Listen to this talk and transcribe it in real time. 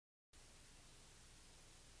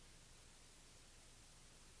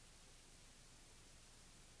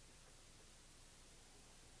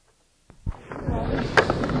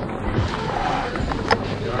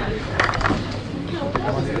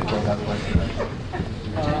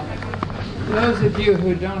those of you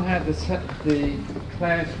who don't have the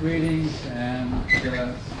class readings and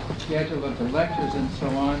the schedule of the lectures and so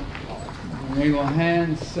on, we will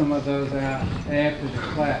hand some of those out after the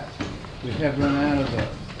class. We have run out of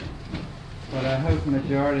those. But I hope the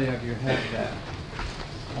majority of you have that.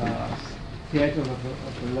 Schedule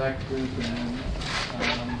of the lectures, and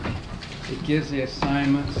it gives the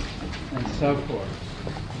assignments and so forth.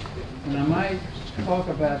 And I might talk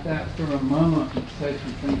about that for a moment and say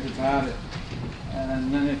some things about it.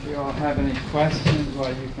 And then if you all have any questions,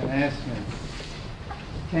 well, you can ask me.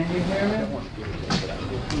 Can you hear me?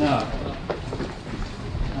 No.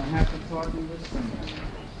 I have to talk in this thing.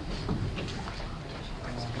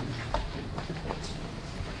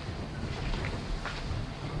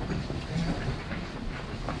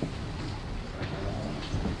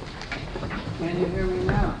 Can you hear me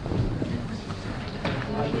now?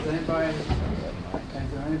 Is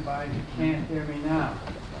there anybody who can't hear me now?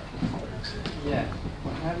 Yeah.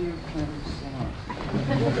 Well, how do you turn this on?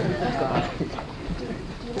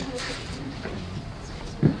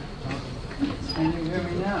 Can you hear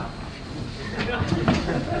me now?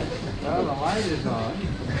 Well, the light is on.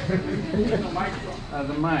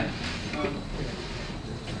 The mic.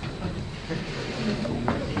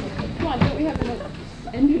 Come on, don't we have an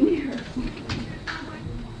engineer?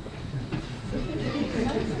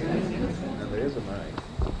 There is a mic.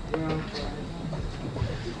 Well,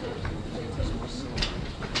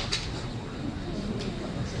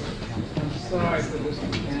 I'm sorry for this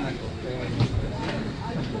mechanical failure.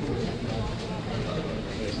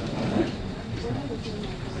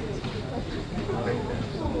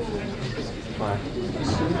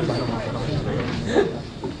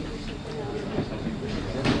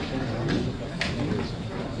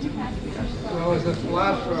 So as a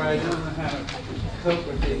philosopher, I don't know how to cope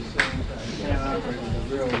with these things. I can't operate in the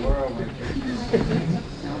real world.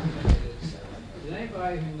 Is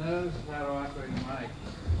anybody who knows how to operate a mic?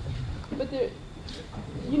 But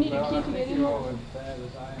you need a key to get in. You're all as bad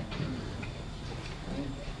as I am.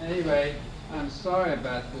 Anyway, I'm sorry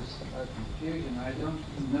about this confusion. I don't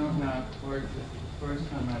know how it works. It's the first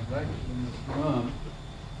time I've lectured in this room.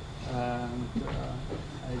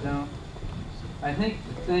 I think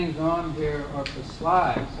the things on here are for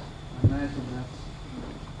slides. I imagine that's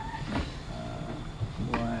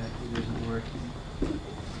why it isn't working.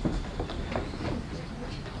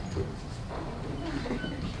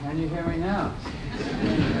 Can you hear me now?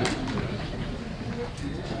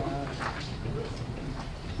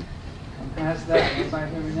 How's that?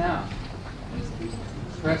 Anybody hear me now?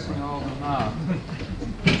 Pressing all the knobs.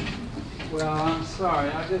 Well, I'm sorry.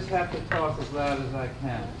 I just have to talk as loud as I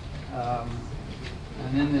can.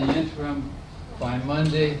 And in the interim, by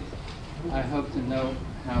Monday, I hope to know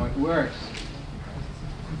how it works.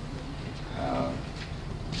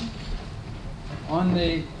 On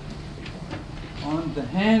the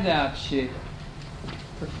handout sheet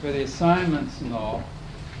for the assignments and all,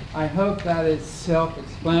 I hope that is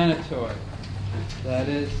self-explanatory. That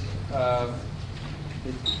is, the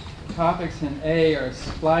topics in A are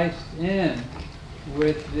spliced in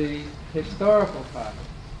with the historical topics.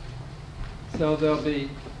 So there'll be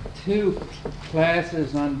two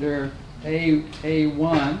classes under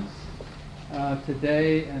A1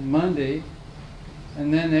 today and Monday,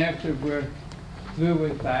 and then after we're through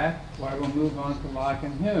with that, we'll move on to Locke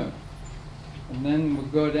and Hume. And then we'll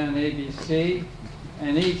go down ABC,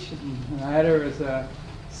 and each matter is a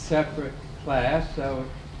separate class, so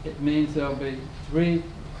it means there'll be 3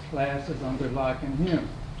 classes under Locke and Hume.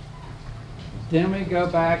 Then we go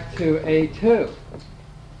back to A2,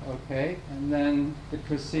 okay, and then it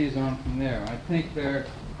proceeds on from there. I think there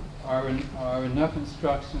are enough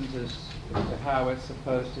instructions as to how it's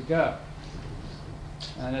supposed to go.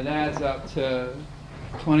 And it adds up to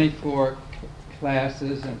 24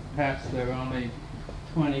 classes, and perhaps there are only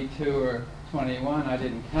 22 or 21. I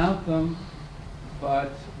didn't count them,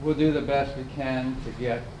 but we'll do the best we can to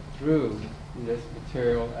get through this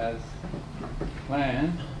material as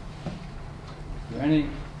planned. Are there any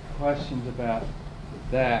questions about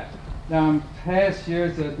that? Now, in past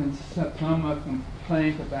years, there's been some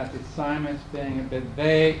complaint about the assignments being a bit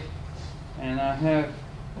vague, and I have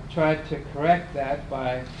tried to correct that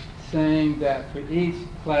by saying that for each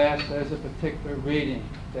class there's a particular reading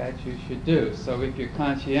that you should do. So if you're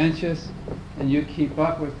conscientious and you keep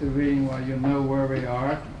up with the reading, well, you'll know where we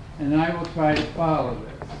are, and I will try to follow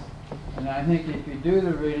this. And I think if you do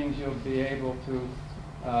the readings, you'll be able to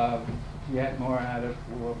get more out of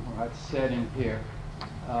what's said in here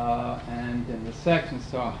and in the section.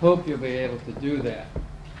 So I hope you'll be able to do that.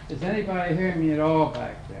 Is anybody hearing me at all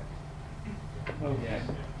back there? Okay.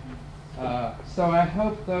 So I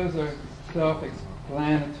hope those are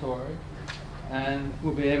self-explanatory, and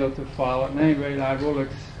we'll be able to follow it. At any rate, I will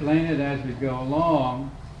explain it as we go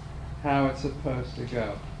along, how it's supposed to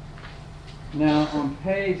go. Now, on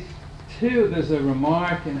page 2, there's a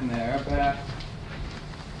remark in there about,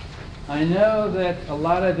 I know that a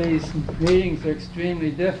lot of these readings are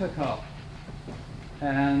extremely difficult.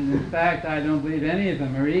 And in fact, I don't believe any of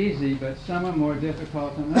them are easy, but some are more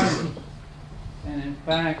difficult than others. And in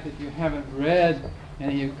fact, if you haven't read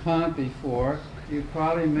any of Kant before, you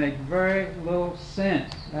probably make very little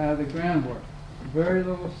sense out of the groundwork. Very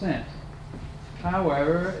little sense.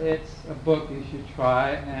 However, it's a book you should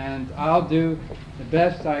try, and I'll do the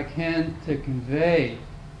best I can to convey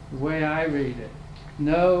the way I read it.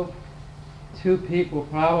 No two people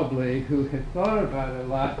probably who have thought about it a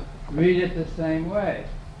lot read it the same way.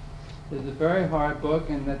 It's a very hard book,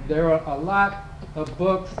 and that there are a lot of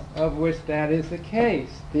books of which that is the case.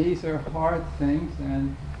 These are hard things,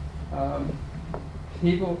 and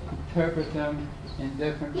people interpret them in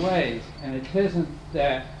different ways. And it isn't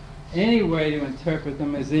that any way to interpret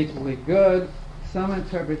them is equally good. Some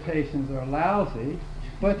interpretations are lousy,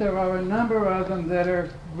 but there are a number of them that are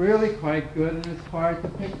really quite good, and it's hard to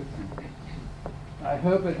pick between. I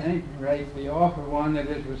hope at any rate we offer one that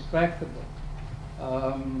is respectable,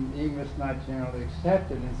 even if it's not generally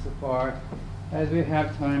accepted, insofar as we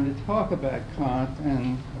have time to talk about Kant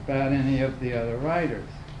and about any of the other writers.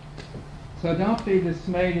 So don't be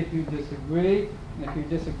dismayed if you disagree, and if you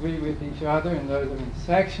disagree with each other, and those are in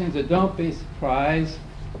sections, or don't be surprised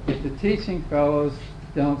if the teaching fellows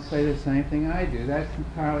don't say the same thing I do. That's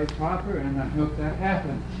entirely proper, and I hope that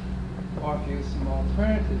happens. Offer you some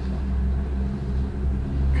alternatives.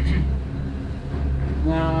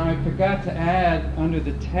 Now, I forgot to add under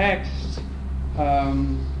the text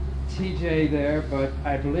TJ there, but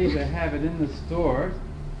I believe they have it in the stores.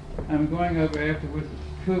 I'm going over afterwards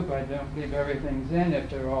to Coop. I don't believe everything's in. If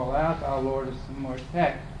they're all out, I'll order some more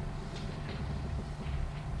text.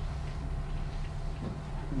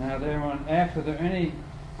 Now, are there any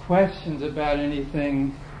questions about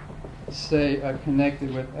anything, say,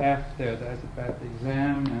 connected with after? That's about the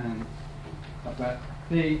exam and about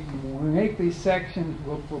the weekly sections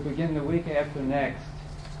will begin the week after next.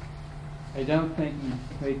 I don't think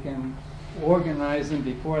we can organize them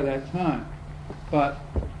before that time, but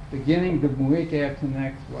beginning the week after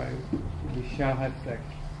next, we shall have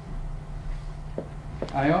sections.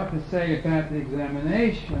 I ought to say about the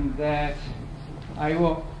examination that I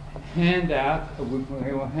will hand out,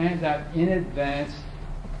 in advance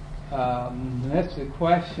lists of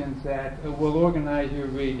questions that will organize your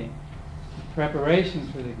reading,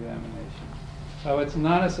 preparations for the examination. So it's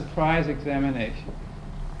not a surprise examination.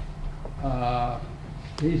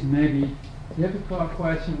 These may be difficult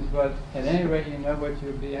questions, but at any rate you know what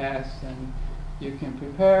you'll be asked and you can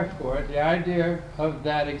prepare for it. The idea of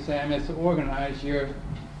that exam is to organize your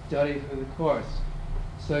study for the course,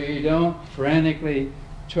 so you don't frantically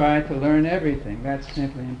try to learn everything. That's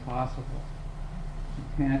simply impossible.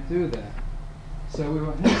 You can't do that. So we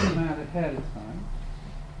will have them out ahead of time.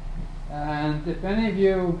 And if any of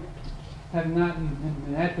you have not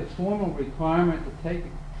met the formal requirement to take a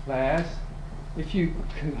class, if you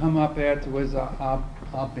could come up afterwards,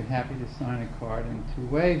 I'll be happy to sign a card and to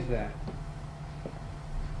waive that.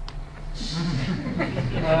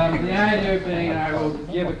 The idea being, I will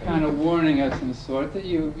give a kind of warning of some sort that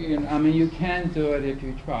you can do it if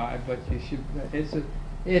you try, but you should.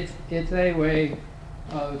 It's a way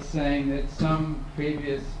of saying that some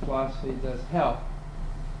previous philosophy does help.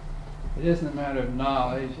 It isn't a matter of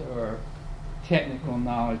knowledge or technical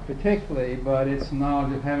knowledge particularly, but it's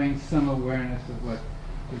knowledge of having some awareness of what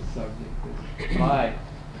the subject is like.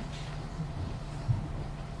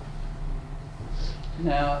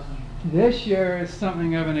 Now, this year is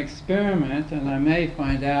something of an experiment, and I may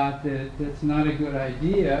find out that it's not a good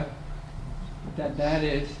idea, that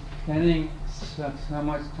is spending so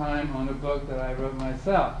much time on a book that I wrote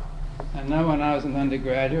myself. I know when I was an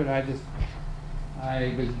undergraduate, I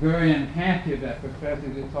was very unhappy about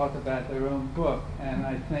professors who talked about their own book, and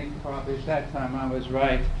I think probably at that time I was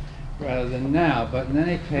right rather than now. But in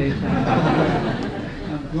any case,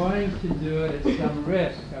 I'm going to do it at some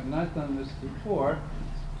risk. I've not done this before,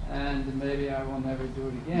 and maybe I will never do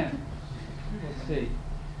it again. We'll see.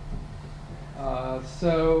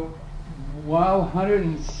 So while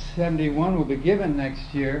 171 will be given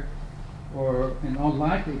next year, or in all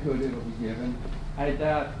likelihood it will be given, I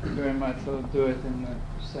doubt very much they'll do it in the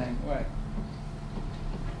same way.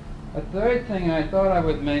 A third thing I thought I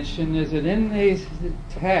would mention is that in these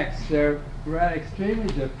texts, they're extremely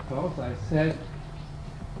difficult. I said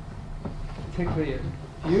particularly a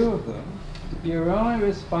few of them. you're only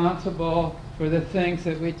responsible for the things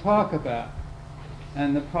that we talk about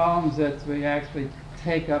and the problems that we actually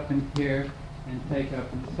take up in here and take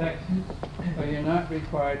up in sections. So you're not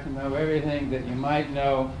required to know everything that you might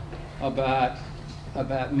know about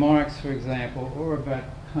Marx, for example, or about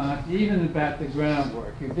Kant, even about the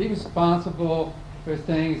groundwork. You'd be responsible for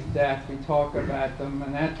things that we talk about them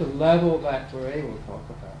and at the level that we're able to talk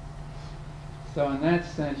about. So in that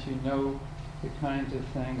sense, you know the kinds of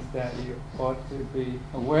things that you ought to be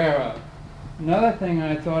aware of. Another thing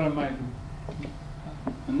I thought I might,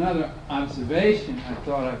 another observation I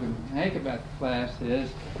thought I would make about the class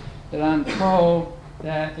is that I'm told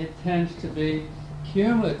that it tends to be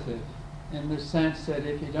cumulative in the sense that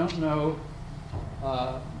if you don't know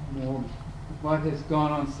what has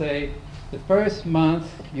gone on, say, the first month,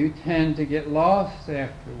 you tend to get lost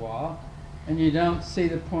after a while, and you don't see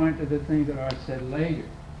the point of the things that are said later.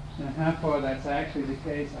 Now, how far that's actually the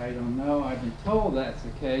case, I don't know. I've been told that's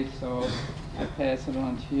the case, so I pass it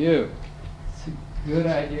on to you. It's a good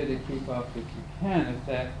idea to keep up if you can, if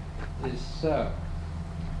that is so.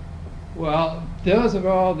 Well, those are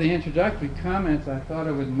all the introductory comments I thought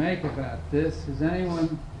I would make about this. Does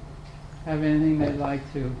anyone have anything they'd like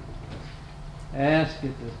to ask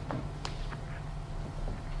at this point?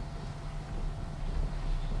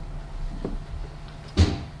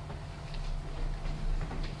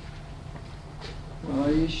 Well,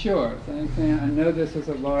 are you sure? Is there anything? I know this is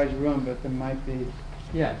a large room, but there might be.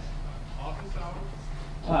 Yes? Office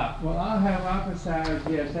hours? Well, I'll have office hours,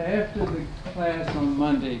 yes, after the class on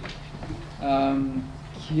Monday.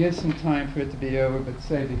 Give some time for it to be over, but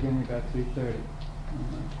say beginning about 3:30.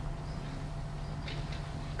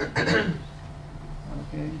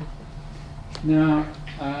 Okay. Now,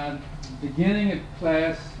 beginning of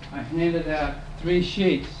class, I handed out 3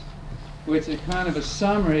 sheets, which are kind of a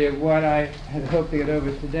summary of what I had hoped to get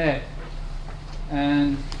over today.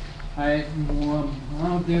 And I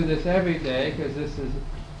won't do this every day because this is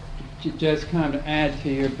just kind of add to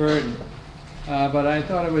your burden. But I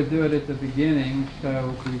thought I would do it at the beginning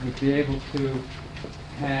so we would be able to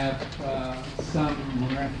have some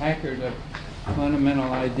record of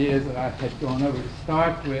fundamental ideas that I had gone over to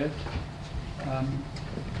start with.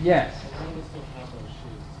 Yes? A lot of us don't have those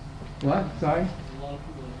sheets. What? Sorry? A lot of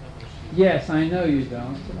people don't have those sheets. Yes, I know you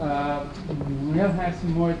don't. We'll have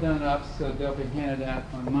some more done up, so they'll be handed out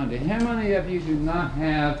on Monday. How many of you do not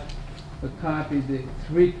have a copy of the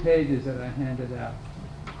 3 pages that I handed out?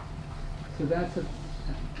 So that's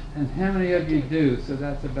and how many of you do? So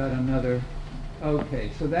that's about another, okay,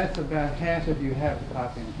 so that's about half of you have a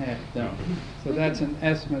copy and half don't. So that's an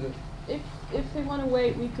estimate of. If they want to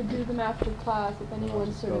wait, we could do them after class if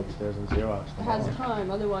anyone sort of has time.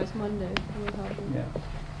 Otherwise, Monday we'll have them. Yeah.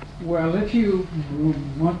 Well, if you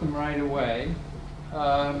want them right away,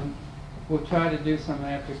 we'll try to do some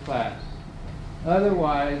after class.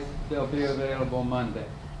 Otherwise, they'll be available Monday.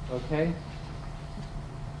 Okay?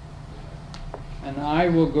 And I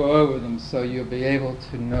will go over them so you'll be able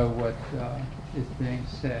to know what is being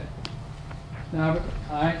said. Now,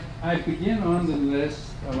 I begin on the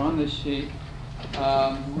list, or on the sheet,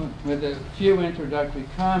 with a few introductory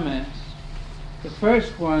comments. The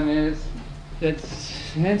first one is that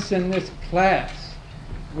since in this class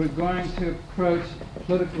we're going to approach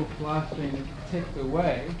political philosophy in a particular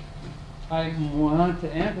way, I want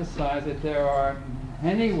to emphasize that there are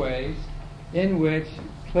many ways in which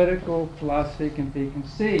political philosophy can be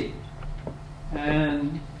conceived.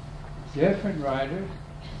 And different writers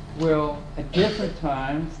will, at different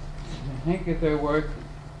times, think of their work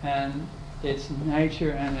and its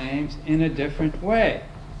nature and aims in a different way.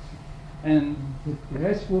 And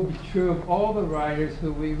this will be true of all the writers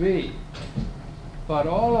who we read. But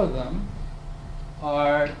all of them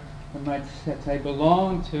are, I might say,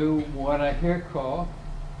 belong to what I here call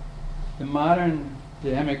the modern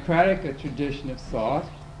democratic tradition of thought,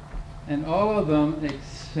 and all of them,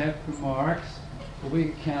 except for Marx,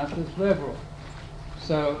 we count as liberal.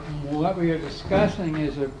 So what we are discussing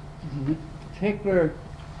is a particular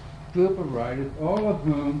group of writers, all of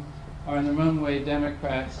whom are in their own way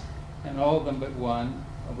Democrats, and all of them but one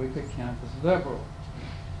we could count as liberal.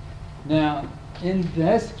 Now, in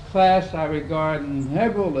this class, I regard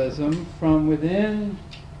liberalism from within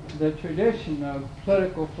the tradition of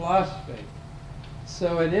political philosophy.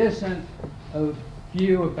 So it isn't a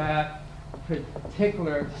view about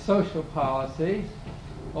particular social policies,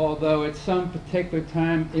 although at some particular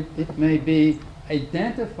time it may be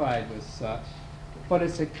identified with such, but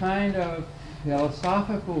it's a kind of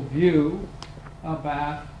philosophical view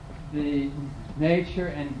about the nature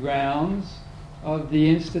and grounds of the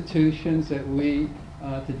institutions that we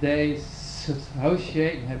today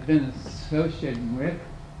associate and have been associated with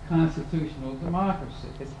constitutional democracy.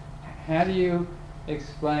 It's how do you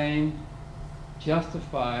explain,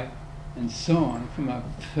 justify, and so on from a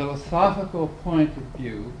philosophical point of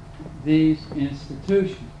view these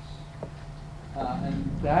institutions. And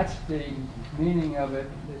that's the meaning of it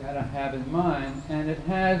that I have in mind, and it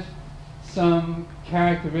has some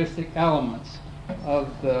characteristic elements of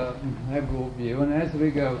the liberal view, and as we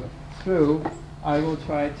go through, I will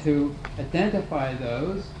try to identify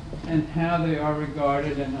those and how they are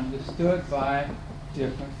regarded and understood by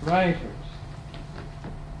different writers.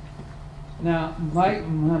 Now, like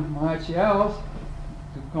much else,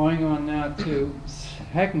 going on now to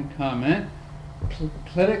second comment,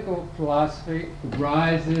 political philosophy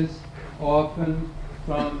arises often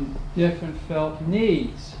from different felt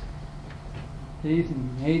needs. These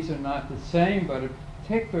needs are not the same, but a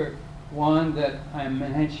particular one that I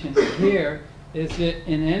mentioned here is that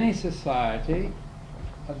in any society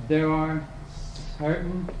there are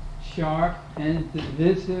certain sharp and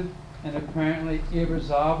divisive and apparently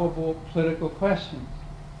irresolvable political questions.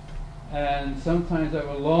 And sometimes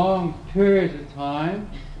over long periods of time,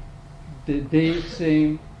 they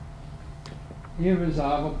seem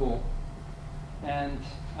irresolvable. And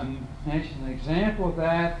I mentioned an example of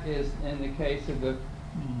that is in the case of the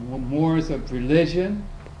wars of religion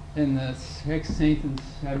in the 16th and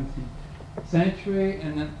 17th century.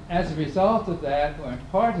 And then as a result of that, or in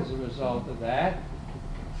part as a result of that,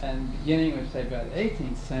 and beginning with, say, about the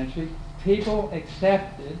 18th century, people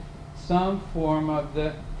accepted some form of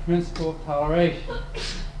the principle of toleration.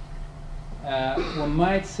 One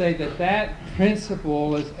might say that that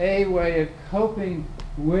principle is a way of coping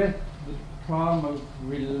with the problem of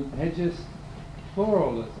religious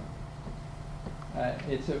pluralism.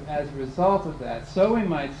 It's as a result of that. So we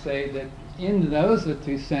might say that in those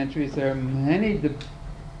 2 centuries there are many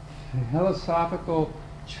philosophical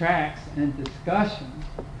tracts and discussions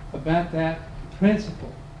about that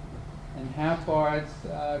principle and how far it's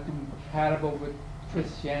compatible with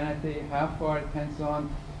Christianity, how far it depends on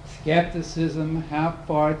skepticism, how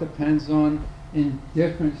far it depends on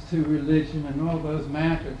indifference to religion, and all those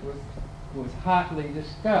matters was hotly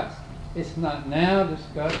discussed. It's not now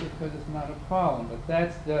discussed because it's not a problem, but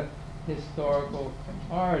that's the historical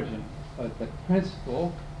origin of the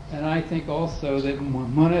principle. And I think also that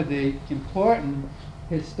one of the important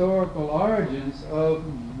historical origins of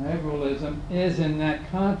liberalism is in that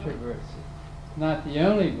controversy. Not the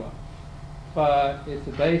only one, but it's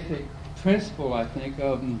a basic principle, I think,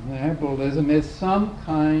 of liberalism is some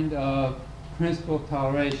kind of principle of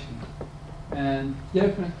toleration. And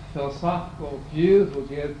different philosophical views will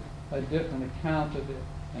give a different account of it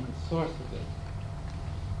and the source of it.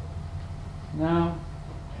 Now,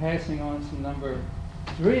 passing on to number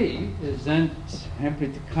 3 is then simply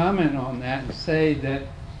to comment on that and say that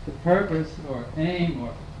the purpose or aim,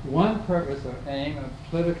 or one purpose or aim of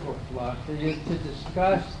political philosophy is to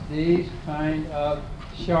discuss these kind of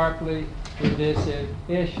sharply divisive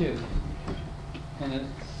issues in a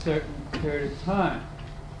certain period of time.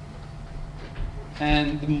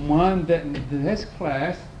 And the one that this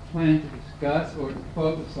class plans to discuss or to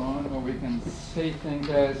focus on, or we can see things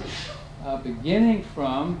as beginning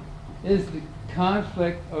from, is the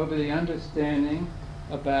conflict over the understanding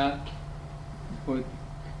about what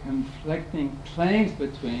conflicting claims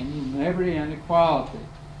between liberty and equality.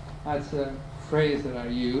 That's a phrase that I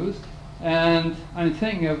use. And I'm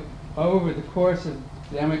thinking of over the course of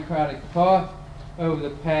democratic thought over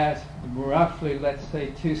the past roughly, let's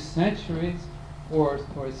say, 2 centuries or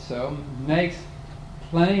so, makes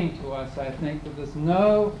plain to us, I think, that there's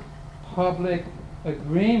no public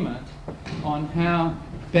agreement on how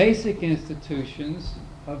basic institutions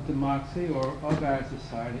of democracy or of our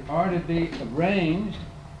society are to be arranged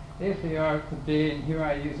if they are to be, and here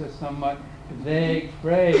I use a somewhat vague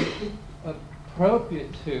phrase,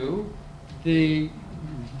 appropriate to the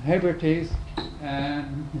liberties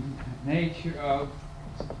and nature of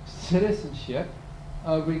citizenship,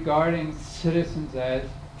 regarding citizens as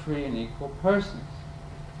free and equal persons.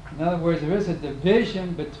 In other words, there is a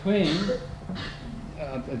division between,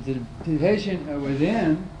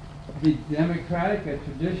 within the democratic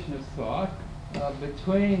tradition of thought,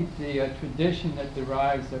 between the tradition that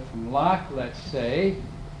derives from Locke, let's say,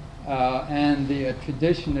 and the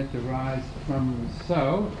tradition that derives from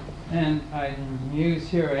Rousseau. And I use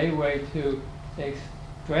here a way to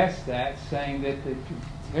express that, saying that the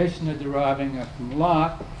tradition deriving from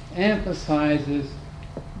Locke emphasizes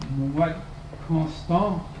what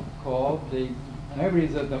Constant called the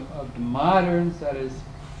liberties of the moderns, that is,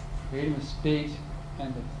 freedom of speech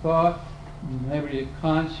and of thought, liberty of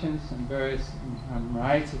conscience, and various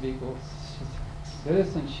rights of equal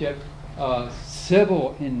citizenship,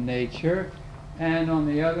 civil in nature, and on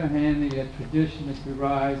the other hand, the tradition that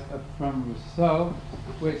derives from Rousseau,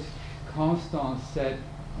 which Constant said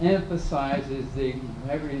emphasizes the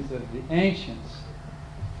memories of the ancients.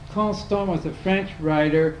 Constant was a French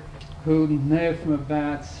writer who lived from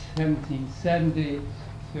about 1770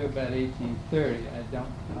 to about 1830.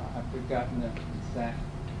 I've forgotten the exact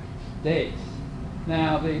dates.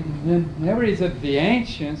 Now, the memories of the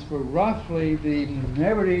ancients were roughly the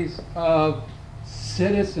memories of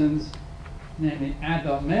citizens, namely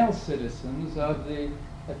adult male citizens, of the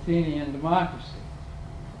Athenian democracy.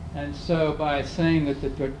 And so by saying that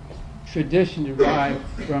the tradition derived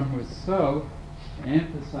from Rousseau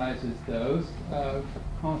emphasizes those,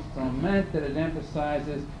 Constant meant that it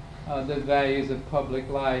emphasizes the values of public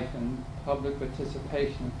life and public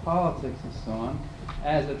participation in politics and so on,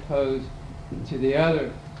 as opposed to the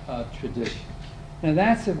other tradition. Now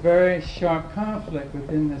that's a very sharp conflict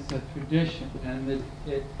within this tradition, and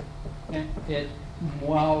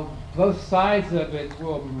while both sides of it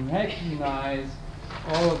will recognize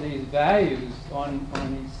all of these values on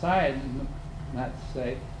each side, not to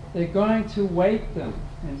say, they're going to weight them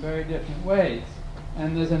in very different ways.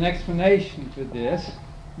 And there's an explanation for this,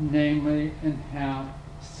 namely in how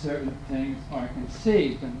certain things are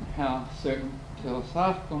conceived and how certain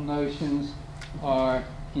philosophical notions are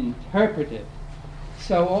interpreted.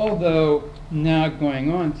 So although, now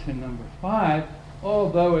going on to number 5,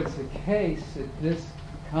 although it's the case that this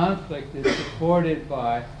conflict is supported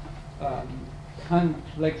by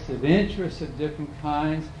conflicts of interest of different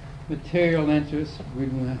kinds, material interests,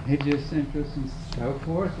 religious interests, and so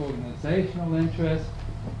forth, organizational interests,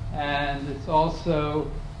 and it's also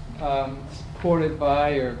supported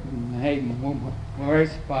by, or made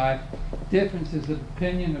worse by, differences of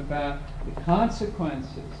opinion about the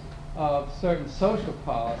consequences of certain social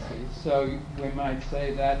policies. So we might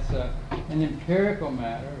say that's an empirical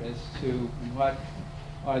matter as to what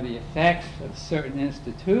are the effects of certain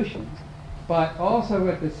institutions. But also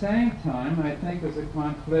at the same time, I think there's a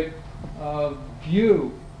conflict of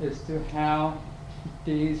view as to how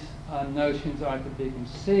these notions are to be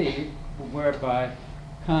conceived, whereby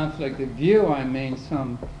conflict of view I mean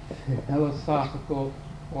some philosophical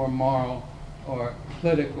or moral or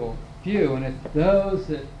political view, and it's those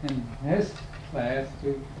that in this class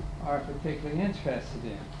we are particularly interested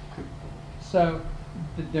in. So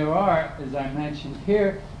there are, as I mentioned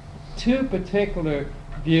here, two particular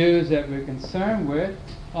views that we're concerned with.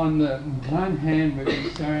 On the one hand, we're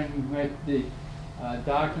concerned with the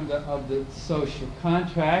doctrine of the social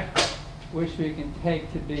contract, which we can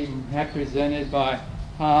take to be represented by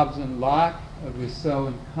Hobbes and Locke, Rousseau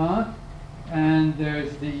and Kant. And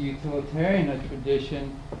there's the utilitarian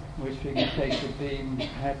tradition, which we can take to be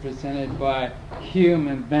represented by Hume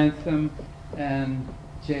and Bentham and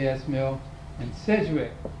J.S. Mill and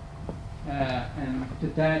Sidgwick. And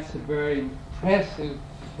that's a very impressive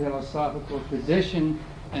philosophical tradition,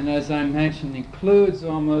 and as I mentioned, includes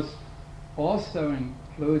almost all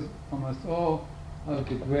of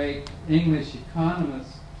the great English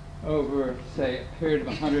economists over, say, a period of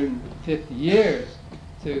 150 years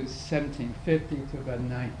to 1750 to about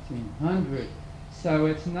 1900. So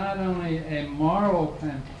it's not only a moral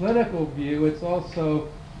and political view, it's also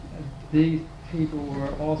these people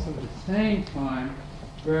were also at the same time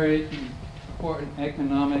very important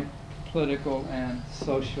economic, political, and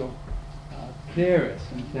social theorists.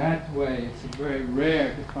 And that way, it's very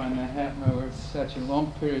rare to find that happen over such a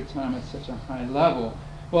long period of time at such a high level.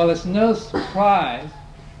 Well, it's no surprise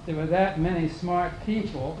that with that many smart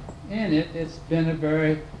people in it, it's been a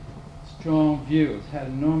very strong view. It's had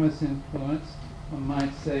enormous influence. One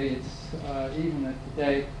might say it's, even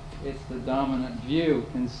today, it's the dominant view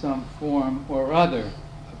in some form or other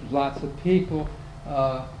of lots of people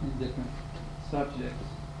in different subjects.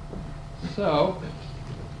 So,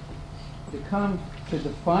 to come to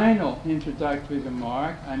the final introductory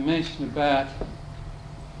remark, I mentioned about,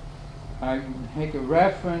 I make a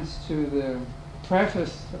reference to the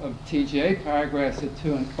preface of TJ, paragraphs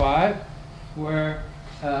 2 and 5, where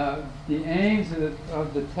the aims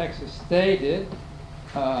of the text are stated.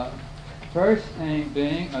 First aim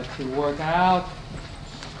being to work out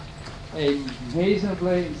a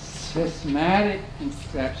reasonably systematic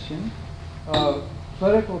conception of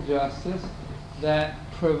political justice that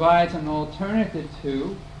provides an alternative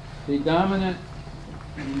to the dominant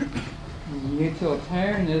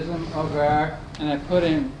utilitarianism of our, and I put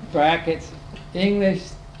in brackets,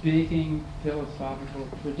 English-speaking philosophical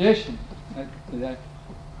tradition. That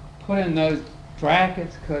put in those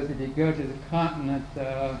brackets because if you go to the continent,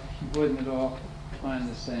 you wouldn't at all find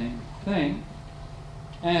the same thing.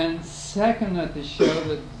 And second, to show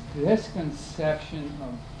that this conception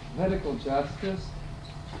of political justice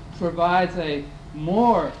provides a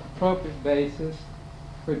more appropriate basis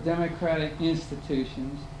for democratic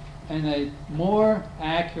institutions and a more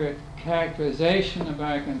accurate characterization of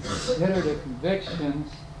our considered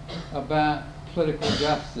convictions about political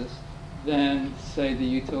justice than, say, the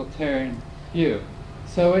utilitarian view.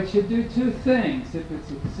 So it should do two things if it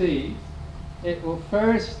succeeds. It will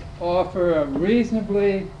first offer a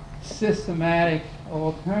reasonably systematic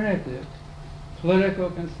alternative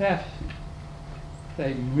political conception.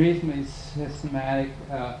 Say reasonably systematic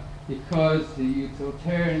because the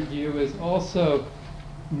utilitarian view is also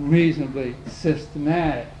reasonably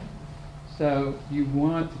systematic. So you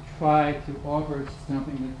want to try to offer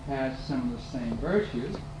something that has some of the same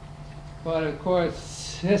virtues. But of course,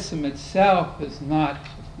 system itself is not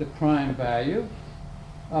the prime value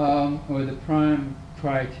or the prime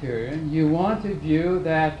criterion. You want a view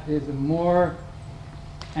that is a more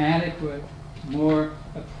adequate, more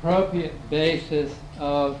appropriate basis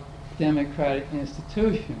of democratic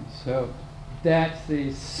institutions. So that's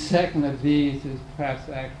the second of these is perhaps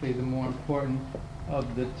actually the more important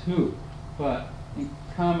of the two. But in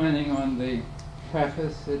commenting on the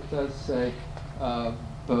preface, it does say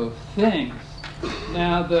both things.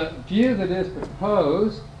 Now, the view that is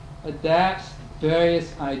proposed adapts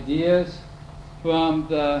various ideas from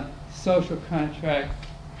the social contract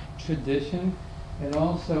tradition. It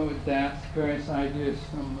also adapts various ideas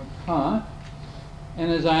from Kant.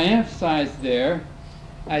 And as I emphasized there,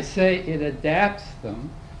 I say it adapts them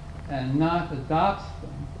and not adopts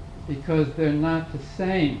them because they're not the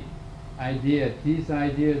same idea. These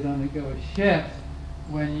ideas undergo a shift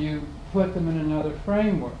when you put them in another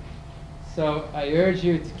framework. So I urge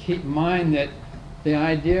you to keep in mind that the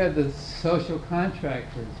idea of the social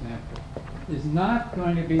contract, for example, is not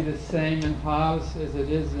going to be the same in Hobbes as it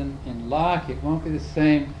is in Locke. It won't be the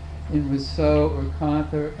same in Rousseau or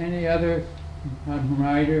Kant or any other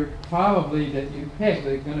writer probably that you pick.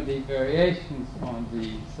 There are going to be variations on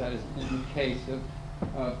these. That is in the case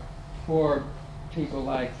of for people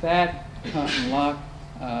like that, Kant and Locke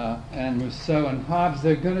and Rousseau and Hobbes,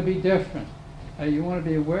 they're going to be different. You want to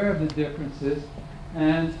be aware of the differences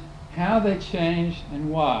and how they change and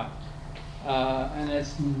why. And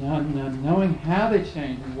it's knowing how they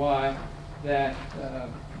change and why that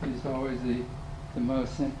is always the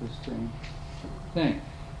most interesting thing.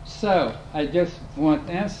 So I just want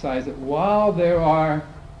to emphasize that while there are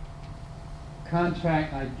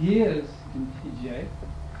contract ideas in TJ,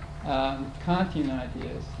 Kantian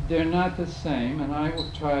ideas, they're not the same, and I will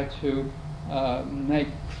try to make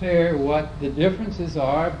clear what the differences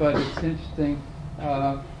are, but it's interesting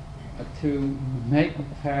to make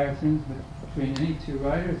comparisons between any two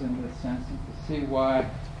writers in this sense and to see why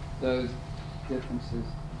those differences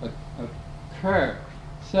occur.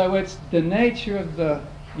 So it's the nature of the,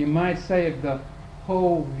 you might say, of the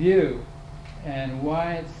whole view and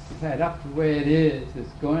why it's set up the way it is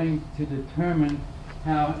going to determine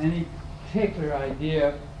how any particular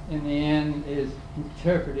idea in the end is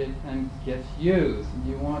interpreted and gets used. And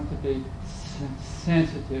you want to be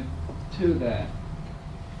sensitive to that.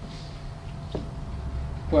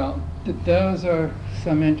 Well, those are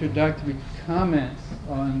some introductory comments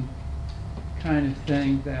on kind of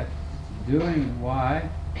thing that doing why.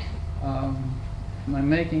 Am I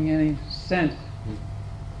making any sense?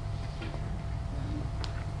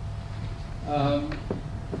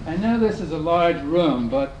 I know this is a large room,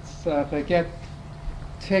 but if I get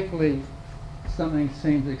particularly something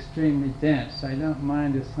seems extremely dense, I don't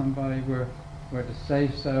mind if somebody were to say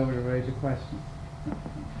so or to raise a question.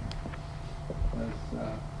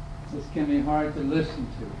 Because this can be hard to listen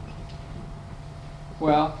to.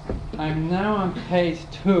 Well, I'm now on page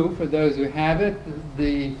 2 for those who have it.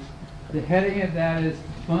 The heading of that is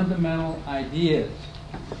Fundamental Ideas.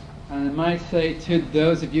 And I might say to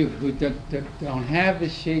those of you who don't have the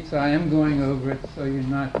sheets, I am going over it so you're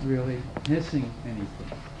not really missing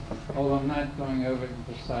anything. Although I'm not going over it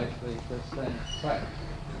precisely the same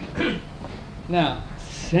way. Now,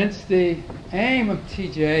 since the aim of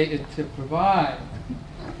TJ is to provide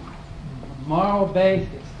a moral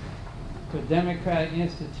basis for democratic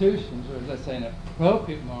institutions, or let's say an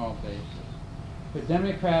appropriate moral basis for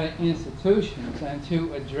democratic institutions, and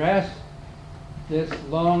to address this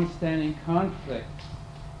long-standing conflict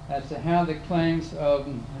as to how the claims of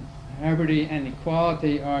liberty and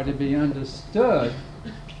equality are to be understood,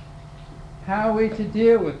 how are we to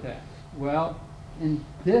deal with that? Well, in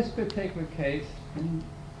this particular case,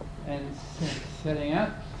 and setting up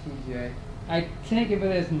TJ, I think of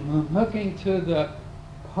it as looking to the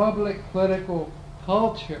public political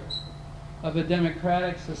culture of a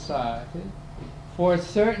democratic society for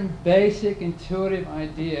certain basic intuitive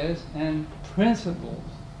ideas and principles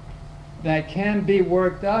that can be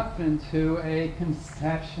worked up into a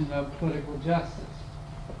conception of political justice.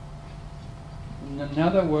 In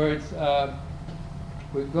other words,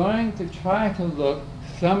 we're going to try to look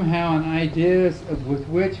somehow on ideas with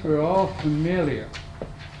which we're all familiar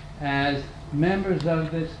as members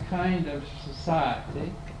of this kind of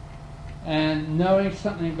society, and knowing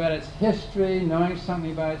something about its history, knowing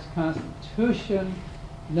something about its constitution,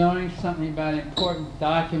 knowing something about important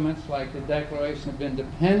documents like the Declaration of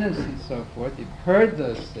Independence and so forth. You've heard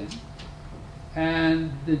those things.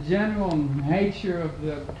 And the general nature of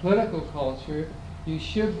the political culture, you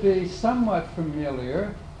should be somewhat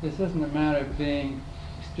familiar. This isn't a matter of being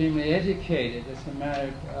extremely educated. It's a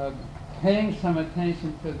matter of paying some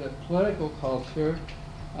attention to the political culture,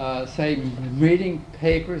 say reading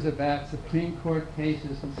papers about Supreme Court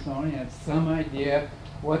cases and so on. You have some idea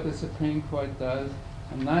what the Supreme Court does.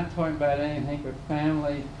 I'm not talking about anything but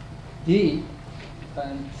family deep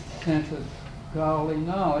and sense of scholarly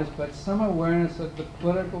knowledge, but some awareness of the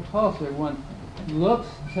political culture. One looks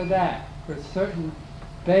to that for certain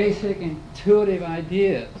basic intuitive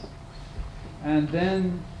ideas and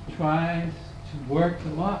then tries to work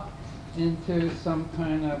them up into some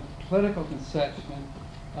kind of political conception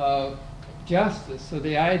of justice. So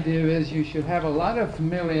the idea is you should have a lot of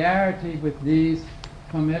familiarity with these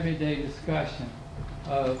from everyday discussion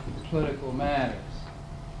of political matters.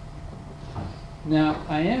 Now,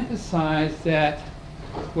 I emphasize that,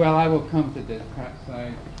 well, I will come to this, perhaps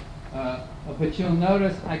but you'll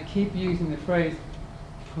notice I keep using the phrase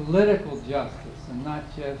political justice and not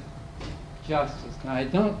just justice. Now, I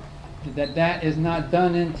don't, that is not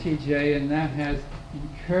done in TJ, and that has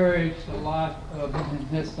encouraged a lot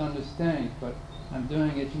of misunderstandings, but I'm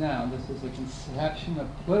doing it now. This is a conception of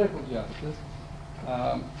political justice,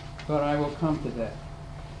 but I will come to that.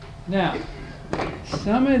 Now,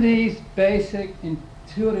 some of these basic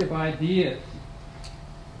intuitive ideas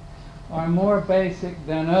are more basic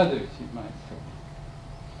than others, you might say.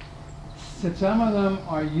 So some of them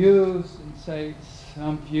are used in, say,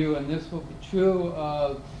 some view, and this will be true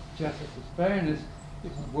of justice as fairness,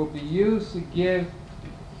 it will be used to give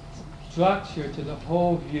structure to the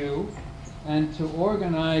whole view and to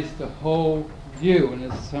organize the whole view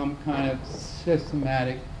in some kind of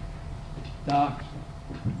systematic doctrine.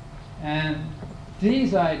 And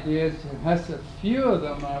these ideas, has a few of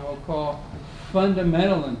them I will call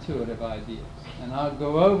fundamental intuitive ideas. And I'll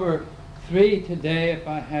go over 3 today if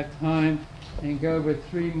I have time, and go over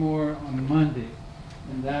 3 more on Monday.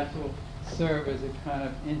 And that will serve as a kind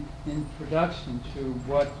of introduction to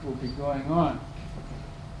what will be going on.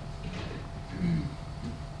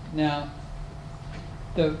 Now,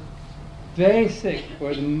 the basic,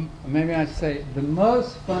 or maybe I'd say the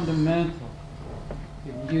most fundamental,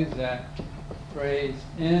 you can use that phrase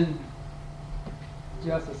in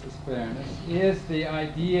justice as fairness, is the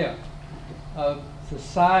idea of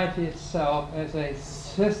society itself as a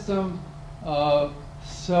system of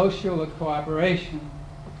social cooperation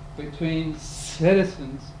between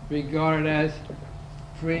citizens regarded as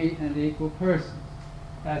free and equal persons.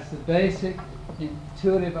 That's the basic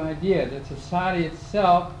intuitive idea, that society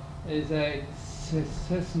itself is a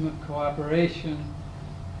system of cooperation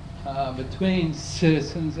between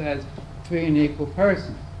citizens as free and equal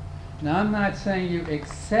persons. Now, I'm not saying you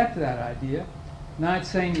accept that idea, not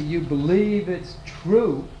saying that you believe it's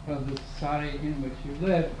true of the society in which you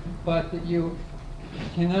live, but that you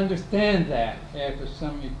can understand that after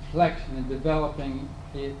some reflection and developing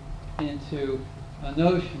it into a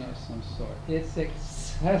notion of some sort. It's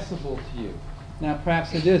accessible to you. Now,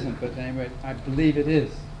 perhaps it isn't, but anyway, I believe it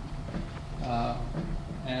is.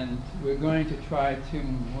 And we're going to try to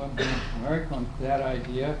work on that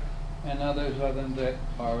idea and others other than that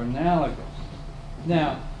are analogous.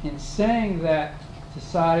 Now, in saying that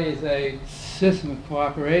society is a system of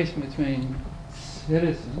cooperation between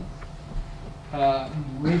citizens,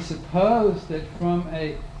 we suppose that from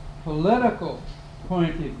a political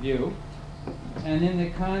point of view, and in the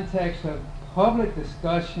context of public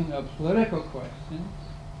discussion of political questions,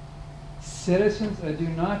 citizens do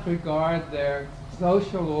not regard their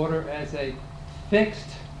social order as a fixed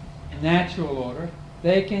natural order.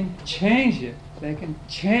 They can change it. They can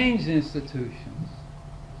change institutions.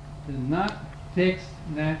 It's not fixed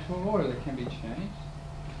natural order that can be changed.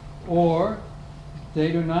 Or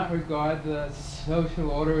they do not regard the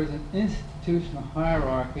social order as an institutional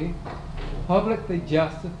hierarchy publicly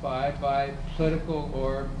justified by political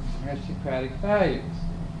or aristocratic values.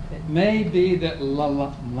 It may be that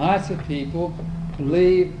lots of people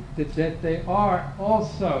believe that they are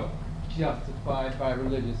also justified by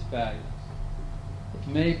religious values.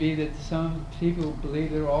 may be that some people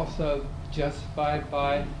believe they're also justified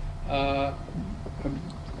by the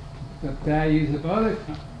values of other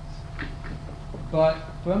kinds. But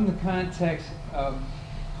from the context of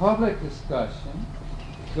public discussion,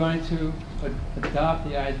 going to adopt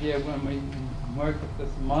the idea when we work with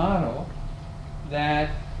this model that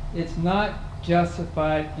it's not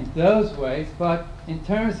justified in those ways, but in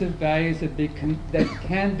terms of values that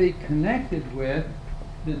can be connected with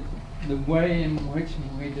the way in which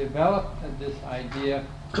we develop this idea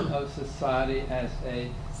of society as a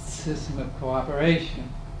system of cooperation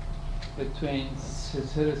between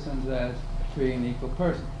citizens as free and equal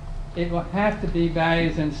persons. It will have to be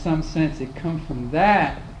values in some sense that come from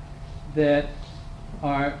that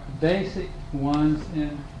are basic ones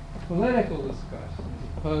in political discussion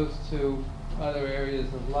as opposed to other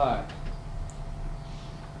areas of life.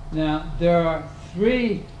 Now, there are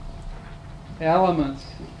three elements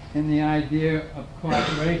in the idea of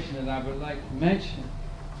cooperation that I would like to mention.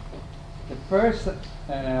 The first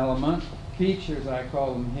element, features I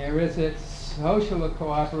call them here, is that social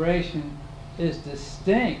cooperation is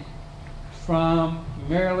distinct from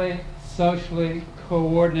merely socially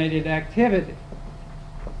coordinated activity.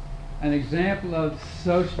 An example of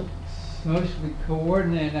socially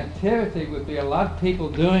coordinated activity would be a lot of people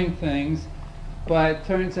doing things, but it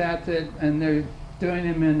turns out that, and they're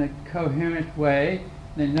doing them in a coherent way,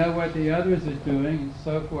 they know what the others are doing and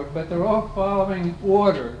so forth, but they're all following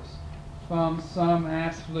orders from some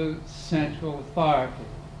absolute central authority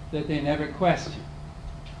that they never question.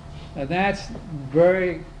 Now that's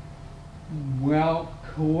very well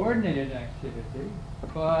coordinated activity,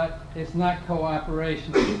 but it's not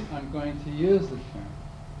cooperation. I'm going to use the term.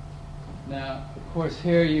 Now, of course,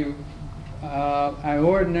 here our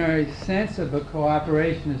ordinary sense of a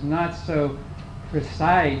cooperation is not so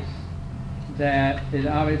precise that it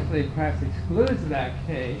obviously perhaps excludes that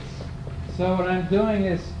case. So what I'm doing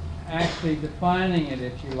is actually defining it,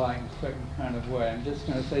 if you like, in a certain kind of way. I'm just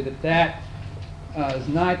going to say that is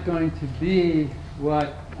not going to be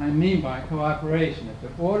what I mean by cooperation. If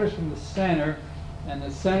the order's from the center and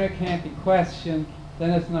the center can't be questioned,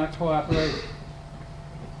 then it's not cooperation.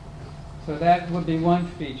 So that would be one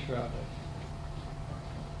feature of it.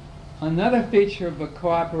 Another feature of a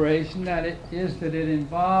cooperation is that it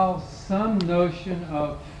involves some notion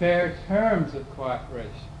of fair terms of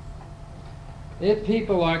cooperation. If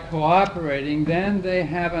people are cooperating, then they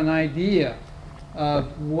have an idea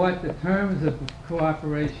of what the terms of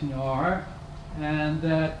cooperation are, and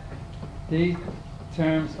that these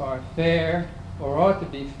terms are fair, or ought to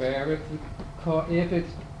be fair, if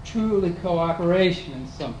it's truly cooperation in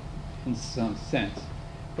some sense.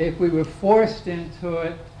 If we were forced into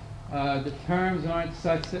it, the terms aren't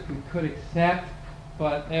such that we could accept,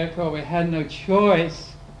 but therefore we had no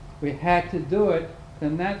choice, we had to do it,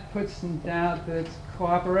 then that puts in doubt that it's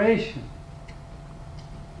cooperation.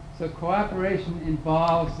 So cooperation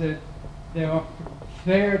involves that there are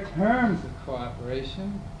fair terms of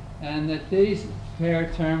cooperation, and that these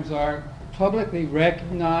fair terms are publicly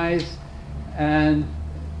recognized, and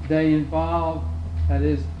they involve, that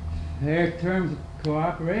is, fair terms of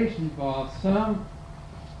cooperation involve some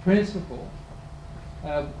principle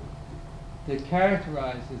that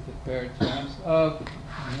characterizes the fair terms of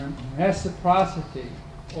reciprocity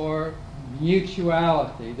or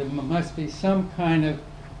mutuality. There must be some kind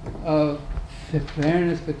of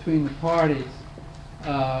fairness between the parties,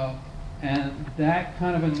 and that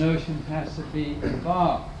kind of a notion has to be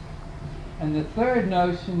involved. And the third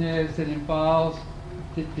notion is that involves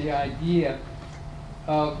the idea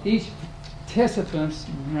of each participant's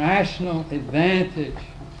rational advantage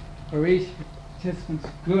or each participant's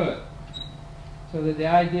good. So that the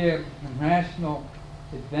idea of rational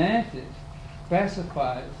advantage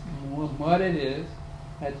specifies what it is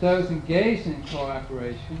that those engaged in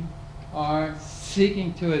cooperation are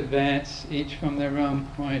seeking to advance, each from their own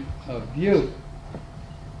point of view.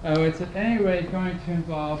 It's at any rate going to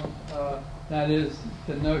involve, that is,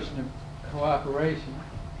 the notion of cooperation.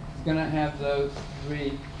 It's going to have those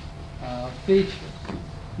three features.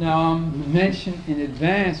 Now, I'll mention in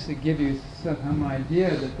advance to give you some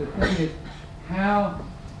idea that the thing is, how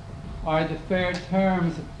are the fair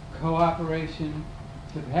terms of cooperation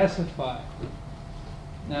specified?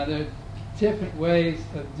 Now, there are different ways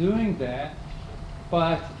of doing that,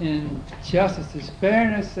 but in justice as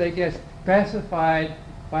fairness, they get specified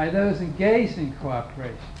by those engaged in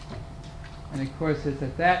cooperation. And of course, it's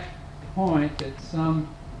at that point that some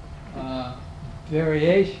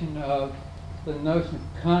variation of the notion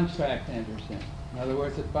of contract enters in. In other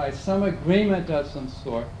words, that by some agreement of some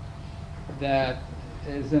sort that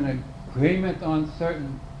is an agreement on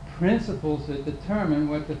certain principles that determine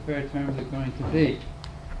what the fair terms are going to be.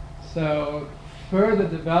 So further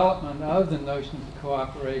development of the notion of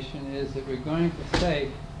cooperation is that we're going to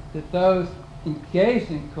say that those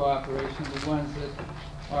engaged in cooperation are the ones that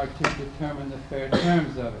are to determine the fair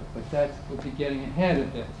terms of it. But that would be getting ahead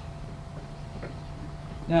of this.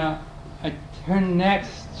 Now, I turn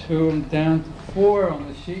next to down to 4 on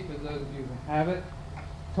the sheet for those of you who have it,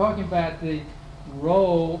 talking about the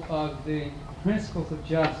role of the principles of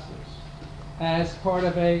justice as part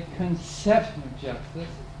of a conception of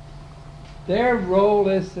justice. Their role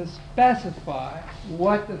is to specify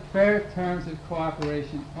what the fair terms of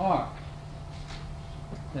cooperation are.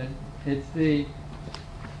 That it's the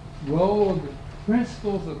role of the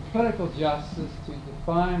principles of political justice to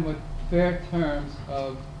define what fair terms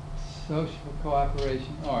of social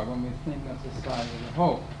cooperation are when we think of society as a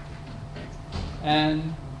whole.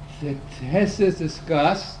 And this is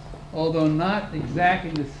discussed, although not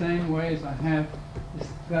exactly the same way as I have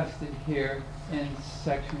discussed it here in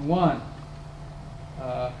section 1,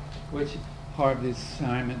 which is part of the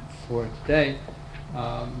assignment for today.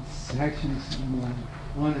 Sections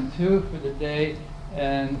 1 and 2 for the day,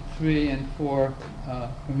 and 3 and 4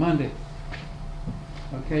 for Monday.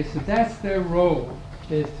 Okay, so that's their role,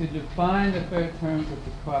 is to define the fair terms of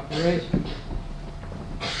the cooperation.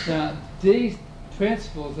 Now, these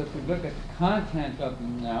principles, if we look at the content of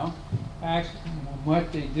them now, actually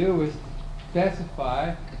what they do is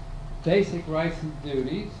specify basic rights and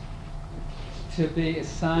duties to be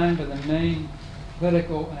assigned by the main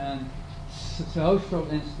political and social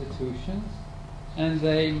institutions, and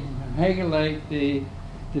they regulate the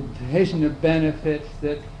division of benefits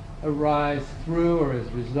that arise through or as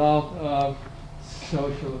a result of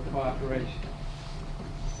social cooperation.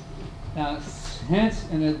 Now, since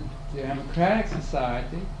in a democratic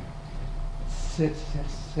society,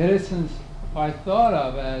 citizens are thought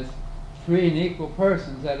of as free and equal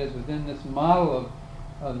persons, that is, within this model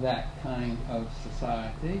of that kind of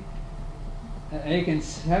society, a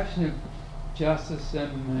conception of justice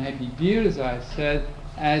may be viewed, as I said,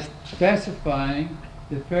 as specifying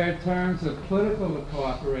the fair terms of political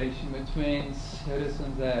cooperation between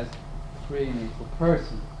citizens as free and equal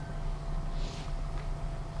persons.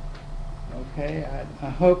 Okay, I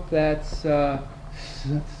hope that's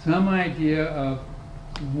some idea of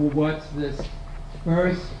what's this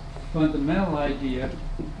first fundamental idea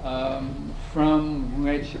from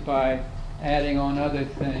which, by adding on other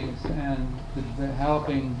things and the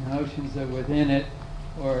helping notions that are within it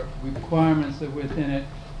or requirements that are within it,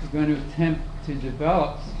 we're going to attempt to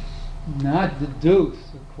develop, not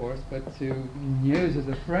deduce, of course, but to use as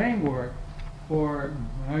a framework for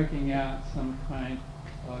working out some kind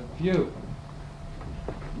of view.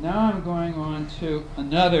 Now I'm going on to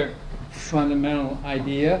another fundamental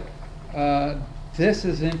idea. This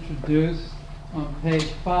is introduced on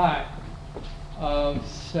page 5 of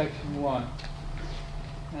section 1.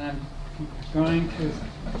 And I'm going to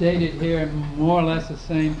state it here in more or less the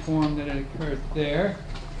same form that it occurs there.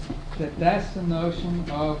 That's the notion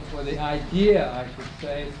of, or the idea, I should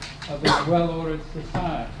say, of a well-ordered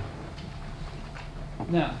society.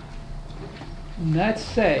 Now, let's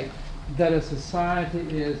say that a society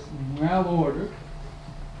is well-ordered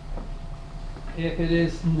if it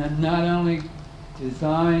is not only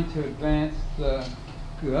designed to advance the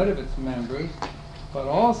good of its members, but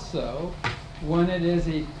also when it is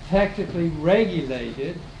effectively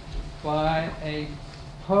regulated by a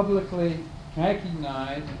publicly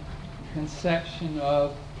recognized conception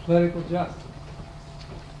of political justice.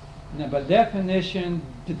 Now, by definition,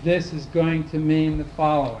 this is going to mean the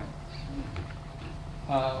following.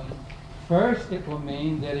 First, it will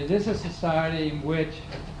mean that it is a society in which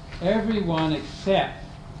everyone accepts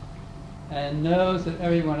and knows that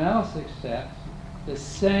everyone else accepts the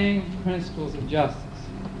same principles of justice.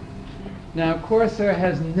 Now, of course, there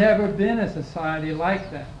has never been a society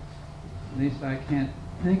like that. At least I can't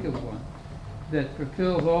think of one that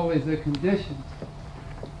fulfills always the conditions.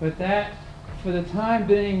 But that, for the time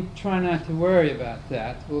being, try not to worry about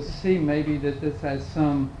that. We'll see maybe that this has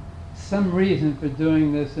some reason for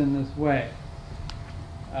doing this in this way.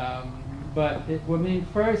 But it will mean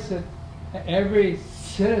first that every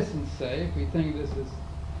citizen, say, if we think this is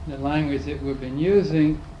the language that we've been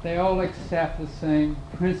using, they all accept the same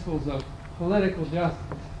principles of political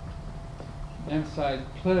justice. Emphasize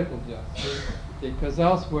political justice, because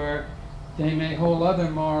elsewhere they may hold other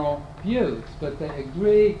moral views, but they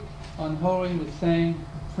agree on holding the same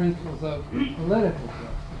principles of political justice.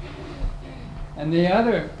 And the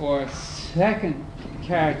other, or second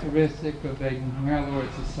characteristic of a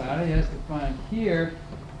well-ordered society, as defined here,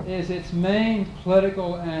 is its main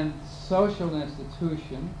political and social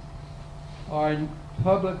institution are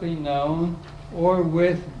publicly known or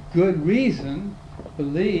with good reason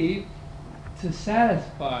believed to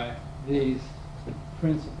satisfy these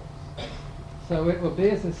principles. So it will be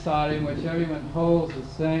a society in which everyone holds the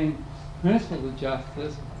same principles of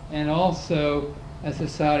justice, and also a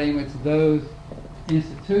society in which those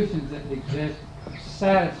institutions that exist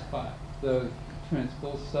satisfy those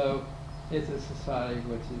principles. So it's a society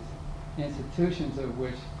which is institutions of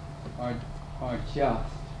which are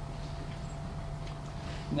just.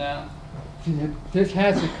 Now, this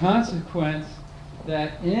has the consequence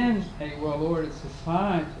that in a well-ordered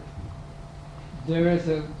society, there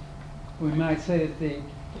is we might say that the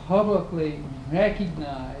publicly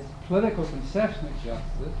recognized political conception of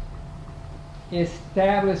justice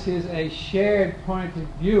establishes a shared point of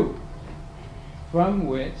view from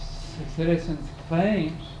which citizens'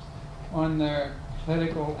 claims on their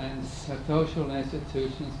political and social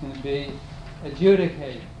institutions can be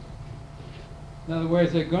adjudicated. In other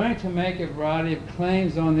words, they're going to make a variety of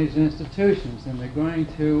claims on these institutions, and they're going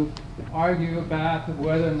to argue about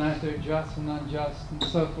whether or not they're just and unjust, and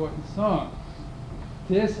so forth and so on.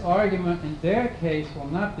 This argument, in their case, will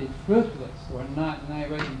not be fruitless, or not in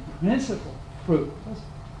any way in principle fruitless,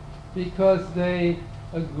 because they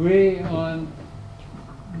agree on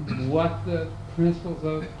what the principles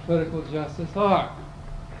of political justice are.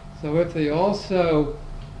 So if they also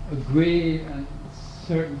agree on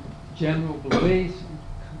certain general beliefs, and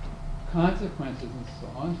consequences, and so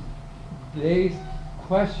on, these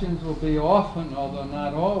questions will be often, although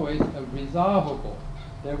not always, resolvable.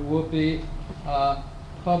 There will be a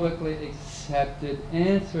publicly accepted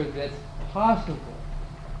answer that's possible.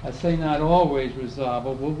 I say not always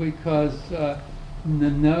resolvable because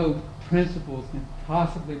no principles can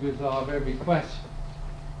possibly resolve every question.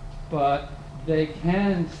 But they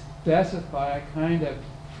can specify a kind of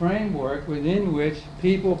framework within which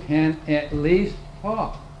people can at least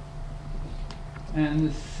talk. And in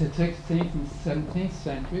the 16th and 17th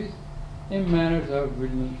centuries, in matters of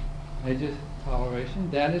religious toleration,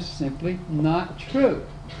 that is simply not true.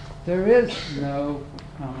 There is no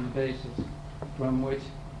common basis from which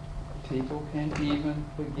people can even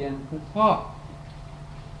begin to talk.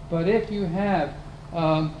 But if you have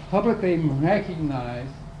publicly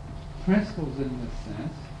recognized principles in this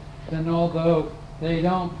sense, then although they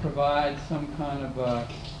don't provide some kind of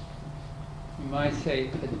you might say,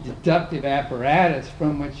 a deductive apparatus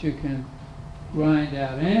from which you can grind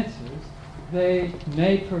out answers, they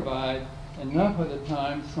may provide enough of the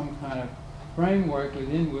time some kind of framework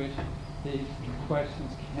within which these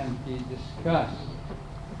questions can be discussed.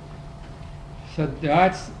 So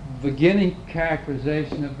that's beginning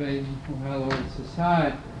characterization of a well-ordered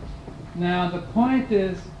society. Now the point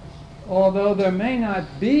is, although there may not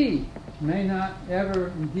ever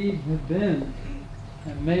indeed have been,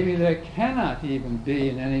 and maybe there cannot even be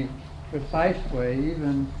in any precise way,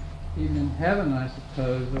 even in heaven, I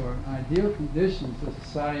suppose, or ideal conditions, a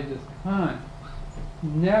society of this kind,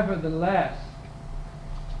 nevertheless,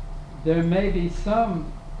 there may be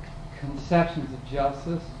some conceptions of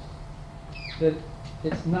justice that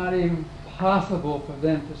it's not even possible for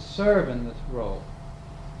them to serve in this role.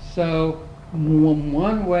 So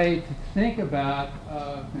one way to think about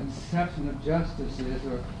conception of justice is,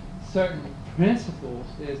 or certain principles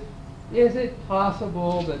is it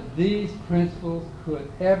possible that these principles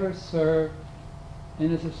could ever serve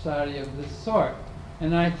in a society of this sort?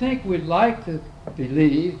 And I think we'd like to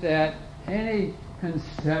believe that any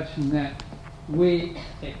conception that we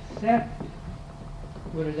accept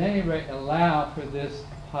would at any rate allow for this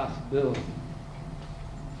possibility.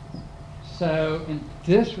 So in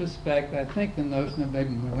this respect, I think the notion of a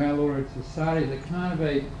well-ordered society is a kind of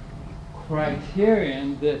a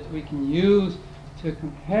criterion that we can use to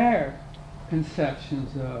compare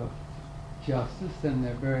conceptions of justice and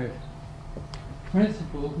their various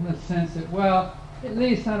principles, in the sense that, well, at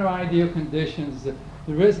least under ideal conditions,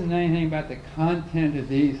 there isn't anything about the content of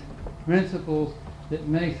these principles that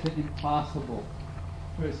makes it impossible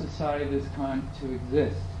for a society of this kind to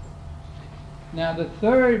exist. Now, the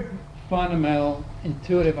third fundamental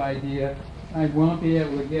intuitive idea, I won't be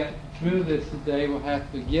able to get through this today, we'll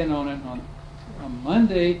have to begin on it on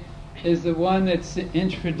Monday, is the one that's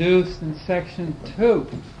introduced in section 2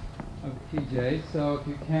 of TJ. So if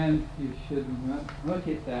you can, you should look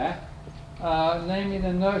at that. Namely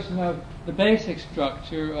the notion of the basic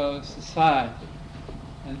structure of society.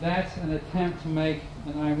 And that's an attempt to make,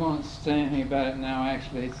 and I won't say anything about it now,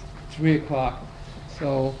 actually it's 3 o'clock,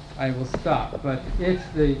 so I will stop. But it's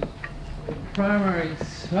the primary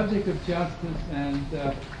subject of justice, and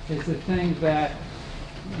it's the thing that,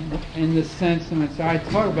 in the sense in which I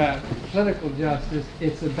talk about political justice,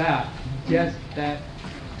 it's about just that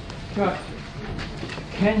structure.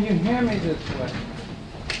 Can you hear me this way?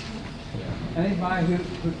 Anybody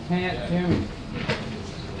who can't hear me?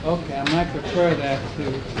 Okay, I might prefer that to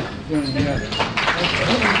doing the other.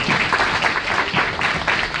 Okay.